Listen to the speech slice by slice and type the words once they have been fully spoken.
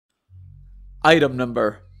Item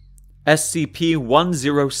Number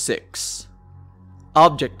SCP-106.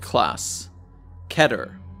 Object Class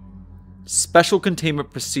Keter. Special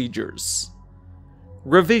Containment Procedures.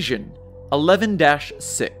 Revision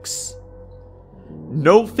 11-6.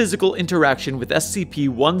 No physical interaction with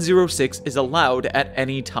SCP-106 is allowed at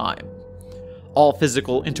any time. All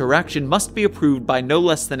physical interaction must be approved by no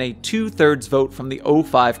less than a 2/3 vote from the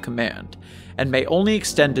O5 command, and may only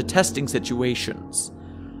extend to testing situations.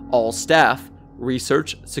 All staff,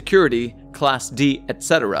 research, security, Class D,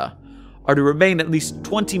 etc., are to remain at least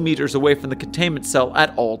 20 meters away from the containment cell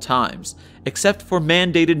at all times, except for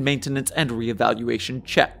mandated maintenance and re-evaluation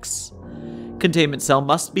checks. Containment cell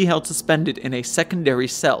must be held suspended in a secondary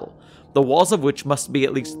cell, the walls of which must be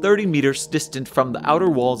at least 30 meters distant from the outer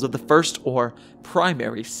walls of the first or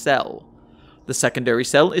primary cell. The secondary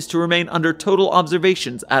cell is to remain under total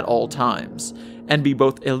observations at all times, and be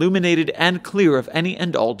both illuminated and clear of any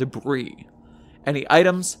and all debris. Any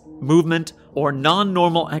items, movement, or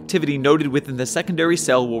non-normal activity noted within the secondary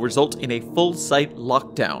cell will result in a full site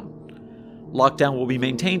lockdown. Lockdown will be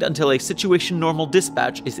maintained until a situation normal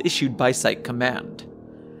dispatch is issued by Site Command.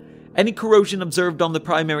 Any corrosion observed on the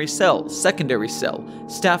primary cell, secondary cell,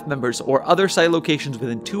 staff members, or other site locations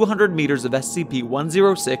within 200 meters of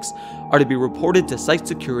SCP-106 are to be reported to Site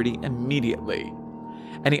Security immediately.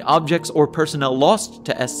 Any objects or personnel lost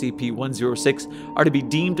to SCP-106 are to be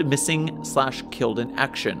deemed missing/killed in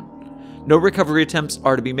action. No recovery attempts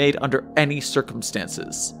are to be made under any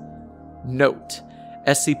circumstances. Note: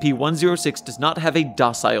 SCP-106 does not have a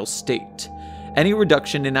docile state. Any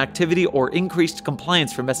reduction in activity or increased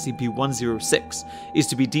compliance from SCP-106 is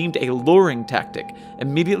to be deemed a luring tactic,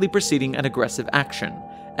 immediately preceding an aggressive action,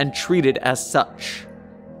 and treated as such.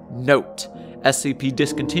 Note: SCP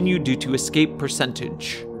discontinued due to escape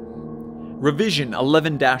percentage. Revision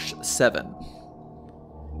 11-7.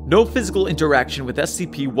 No physical interaction with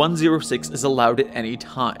SCP-106 is allowed at any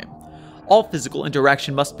time. All physical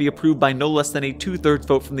interaction must be approved by no less than a 2/3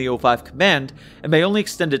 vote from the O5 command, and may only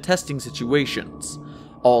extend to testing situations.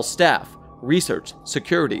 All staff, research,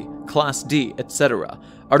 security, Class D, etc.,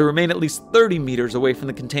 are to remain at least 30 meters away from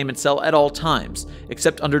the containment cell at all times,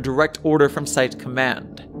 except under direct order from Site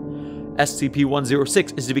Command.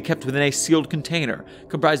 SCP-106 is to be kept within a sealed container,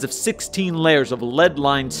 comprised of 16 layers of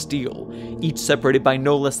lead-lined steel, each separated by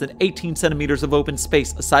no less than 18 centimeters of open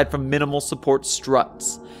space aside from minimal support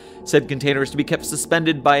struts. Said container is to be kept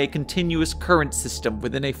suspended by a continuous current system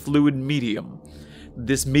within a fluid medium.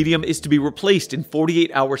 This medium is to be replaced in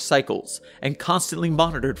 48-hour cycles, and constantly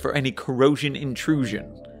monitored for any corrosion intrusion.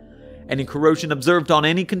 Any corrosion observed on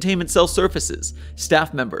any containment cell surfaces,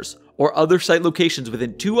 staff members, or other site locations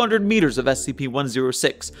within 200 meters of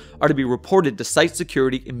SCP-106 are to be reported to Site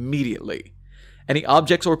Security immediately. Any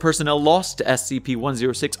objects or personnel lost to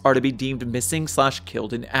SCP-106 are to be deemed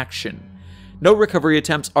missing/killed in action. No recovery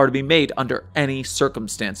attempts are to be made under any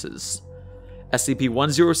circumstances.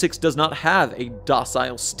 SCP-106 does not have a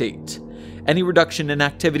docile state. Any reduction in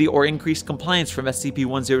activity or increased compliance from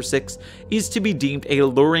SCP-106 is to be deemed a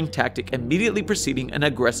luring tactic immediately preceding an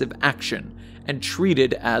aggressive action, and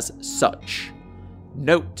treated as such.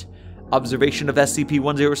 Note: observation of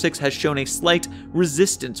SCP-106 has shown a slight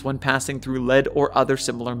resistance when passing through lead or other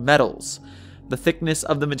similar metals. The thickness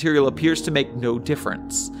of the material appears to make no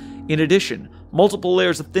difference. In addition, multiple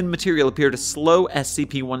layers of thin material appear to slow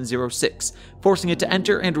SCP-106, forcing it to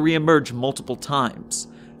enter and re-emerge multiple times.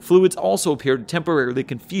 Fluids also appear to temporarily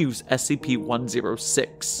confuse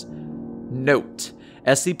SCP-106. Note: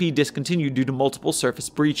 SCP discontinued due to multiple surface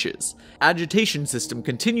breaches. Agitation system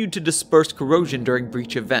continued to disperse corrosion during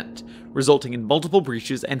breach event, resulting in multiple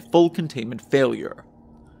breaches and full containment failure.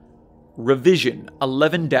 Revision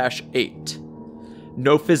 11-8.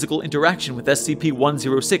 No physical interaction with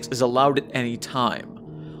SCP-106 is allowed at any time.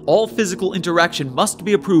 All physical interaction must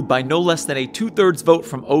be approved by no less than a 2/3 vote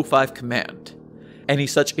from O5 Command. Any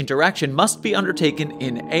such interaction must be undertaken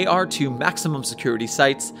in AR2 maximum security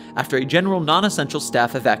sites after a general non-essential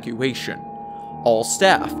staff evacuation. All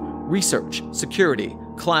staff, research, security,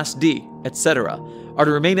 Class D, etc., are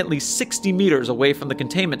to remain at least 60 meters away from the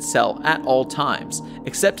containment cell at all times,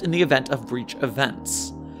 except in the event of breach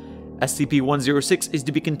events. SCP-106 is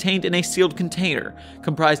to be contained in a sealed container,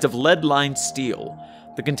 comprised of lead-lined steel.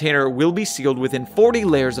 The container will be sealed within 40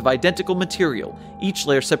 layers of identical material, each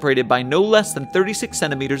layer separated by no less than 36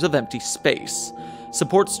 centimeters of empty space.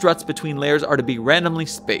 Support struts between layers are to be randomly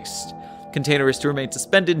spaced. Container is to remain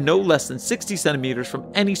suspended no less than 60 centimeters from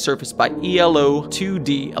any surface by ELO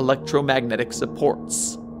 2D electromagnetic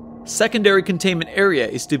supports. Secondary containment area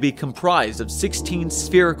is to be comprised of 16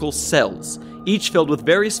 spherical cells, each filled with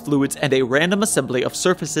various fluids and a random assembly of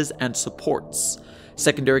surfaces and supports.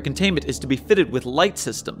 Secondary containment is to be fitted with light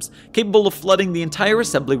systems, capable of flooding the entire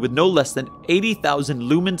assembly with no less than 80,000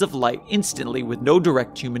 lumens of light instantly with no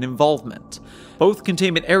direct human involvement. Both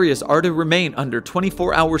containment areas are to remain under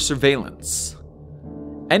 24-hour surveillance.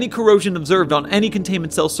 Any corrosion observed on any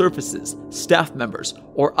containment cell surfaces, staff members,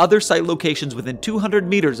 or other site locations within 200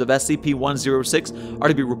 meters of SCP-106 are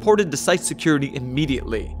to be reported to site security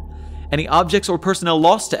immediately. Any objects or personnel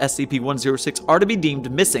lost to SCP-106 are to be deemed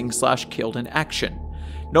missing/killed in action.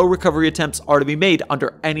 No recovery attempts are to be made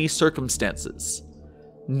under any circumstances.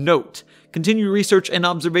 Note: continued research and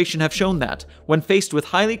observation have shown that, when faced with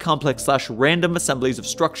highly complex/random assemblies of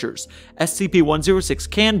structures, SCP-106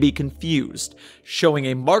 can be confused, showing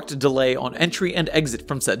a marked delay on entry and exit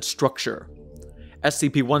from said structure.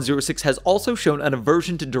 SCP-106 has also shown an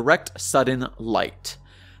aversion to direct, sudden light.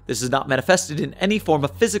 This is not manifested in any form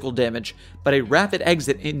of physical damage, but a rapid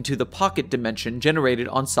exit into the pocket dimension generated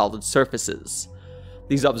on solid surfaces.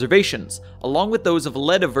 These observations, along with those of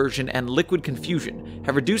lead aversion and liquid confusion,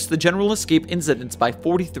 have reduced the general escape incidence by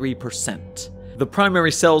 43%. The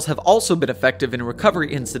primary cells have also been effective in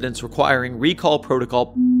recovery incidents requiring recall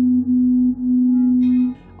protocol.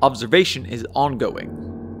 Observation is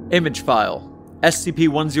ongoing. Image file: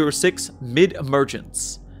 SCP-106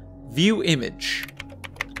 mid-emergence. View image.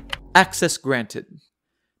 Access granted.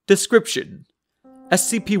 Description: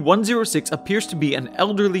 SCP-106 appears to be an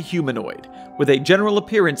elderly humanoid, with a general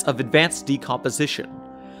appearance of advanced decomposition.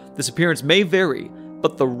 This appearance may vary,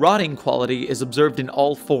 but the rotting quality is observed in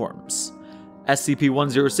all forms.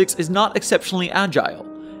 SCP-106 is not exceptionally agile,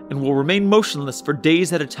 and will remain motionless for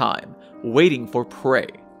days at a time, waiting for prey.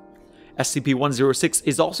 SCP-106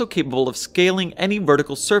 is also capable of scaling any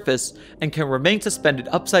vertical surface, and can remain suspended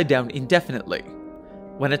upside down indefinitely.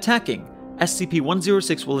 When attacking,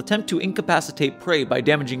 SCP-106 will attempt to incapacitate prey by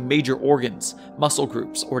damaging major organs, muscle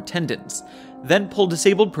groups, or tendons, then pull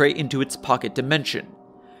disabled prey into its pocket dimension.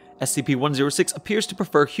 SCP-106 appears to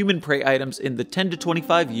prefer human prey items in the 10 to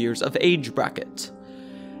 25 years of age bracket.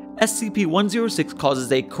 SCP-106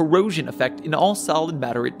 causes a corrosion effect in all solid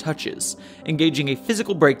matter it touches, engaging a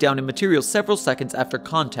physical breakdown in material several seconds after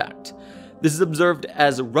contact. This is observed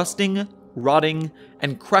as rusting, rotting,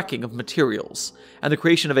 and cracking of materials, and the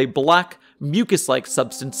creation of a black, mucus-like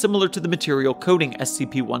substance similar to the material coating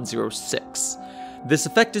SCP-106. This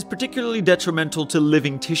effect is particularly detrimental to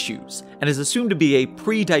living tissues, and is assumed to be a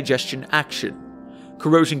pre-digestion action.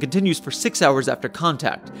 Corrosion continues for 6 hours after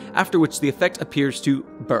contact, after which the effect appears to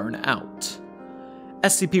burn out.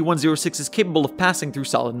 SCP-106 is capable of passing through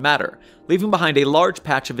solid matter, leaving behind a large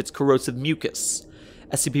patch of its corrosive mucus.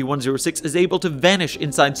 SCP-106 is able to vanish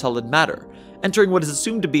inside solid matter, entering what is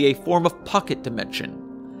assumed to be a form of pocket dimension.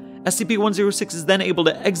 SCP-106 is then able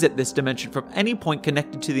to exit this dimension from any point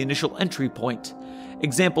connected to the initial entry point.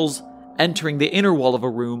 Examples: entering the inner wall of a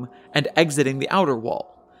room and exiting the outer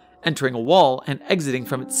wall, entering a wall and exiting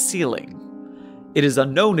from its ceiling. It is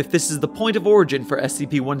unknown if this is the point of origin for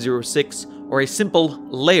SCP-106 or a simple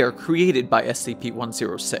layer created by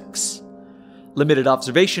SCP-106. Limited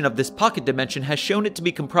observation of this pocket dimension has shown it to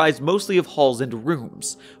be comprised mostly of halls and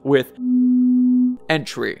rooms, with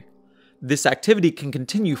entry. This activity can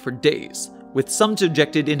continue for days, with some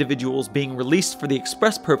subjected individuals being released for the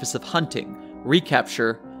express purpose of hunting,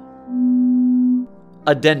 recapture.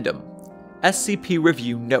 Addendum: SCP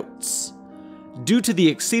Review Notes. Due to the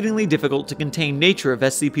exceedingly difficult to contain nature of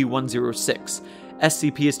SCP-106,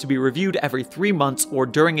 SCP is to be reviewed every 3 months or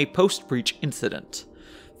during a post-breach incident.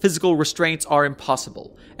 Physical restraints are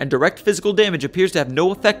impossible, and direct physical damage appears to have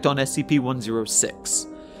no effect on SCP-106.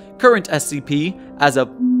 Current SCP, as of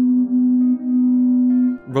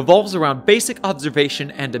revolves around basic observation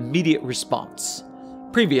and immediate response.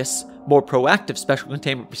 Previous, more proactive special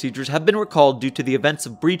containment procedures have been recalled due to the events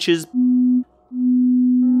of breaches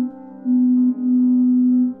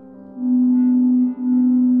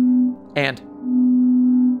and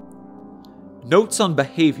notes on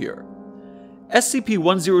behavior.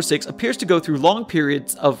 SCP-106 appears to go through long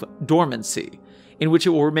periods of dormancy, in which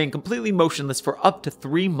it will remain completely motionless for up to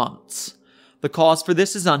 3 months. The cause for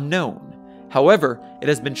this is unknown. However, it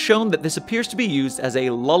has been shown that this appears to be used as a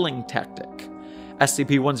lulling tactic.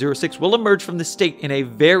 SCP-106 will emerge from this state in a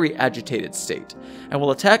very agitated state, and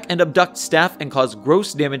will attack and abduct staff and cause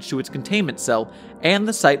gross damage to its containment cell and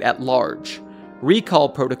the site at large. Recall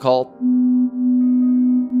protocol.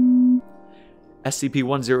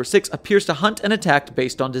 SCP-106 appears to hunt and attack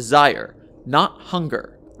based on desire, not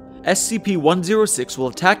hunger. SCP-106 will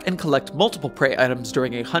attack and collect multiple prey items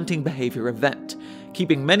during a hunting behavior event,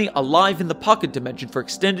 keeping many alive in the pocket dimension for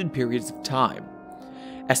extended periods of time.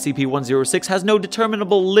 SCP-106 has no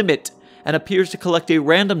determinable limit and appears to collect a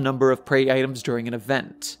random number of prey items during an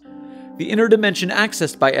event. The inner dimension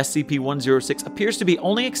accessed by SCP-106 appears to be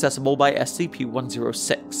only accessible by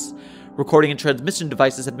SCP-106. Recording and transmission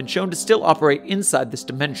devices have been shown to still operate inside this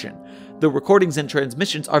dimension, though recordings and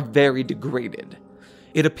transmissions are very degraded.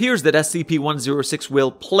 It appears that SCP-106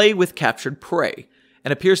 will play with captured prey,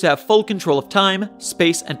 and appears to have full control of time,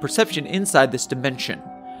 space, and perception inside this dimension.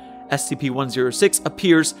 SCP-106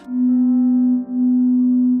 appears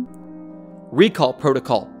Recall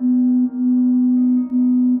Protocol.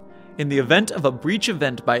 In the event of a breach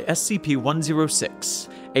event by SCP-106,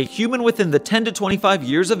 a human within the 10 to 25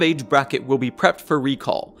 years of age bracket will be prepped for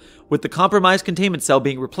recall, with the compromised containment cell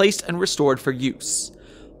being replaced and restored for use.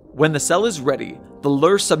 When the cell is ready, the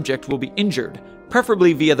lure subject will be injured,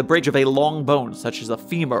 preferably via the break of a long bone such as a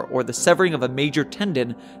femur or the severing of a major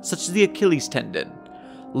tendon such as the Achilles tendon.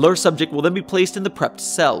 Lure subject will then be placed in the prepped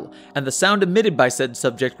cell, and the sound emitted by said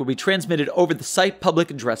subject will be transmitted over the site public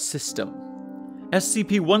address system.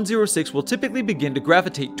 SCP-106 will typically begin to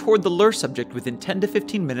gravitate toward the lure subject within 10 to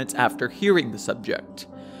 15 minutes after hearing the subject.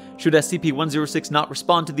 Should SCP-106 not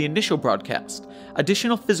respond to the initial broadcast,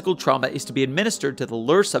 additional physical trauma is to be administered to the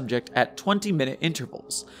lure subject at 20-minute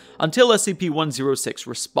intervals, until SCP-106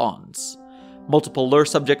 responds. Multiple lure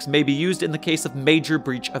subjects may be used in the case of major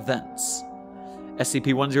breach events.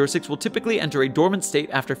 SCP-106 will typically enter a dormant state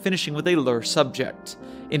after finishing with a lure subject.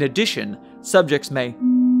 In addition, subjects may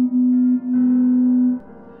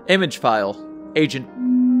Image file, Agent.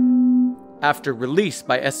 After release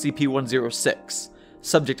by SCP-106,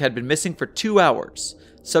 subject had been missing for 2 hours.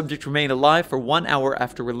 Subject remained alive for 1 hour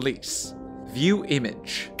after release. View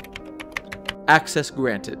image. Access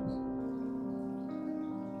granted.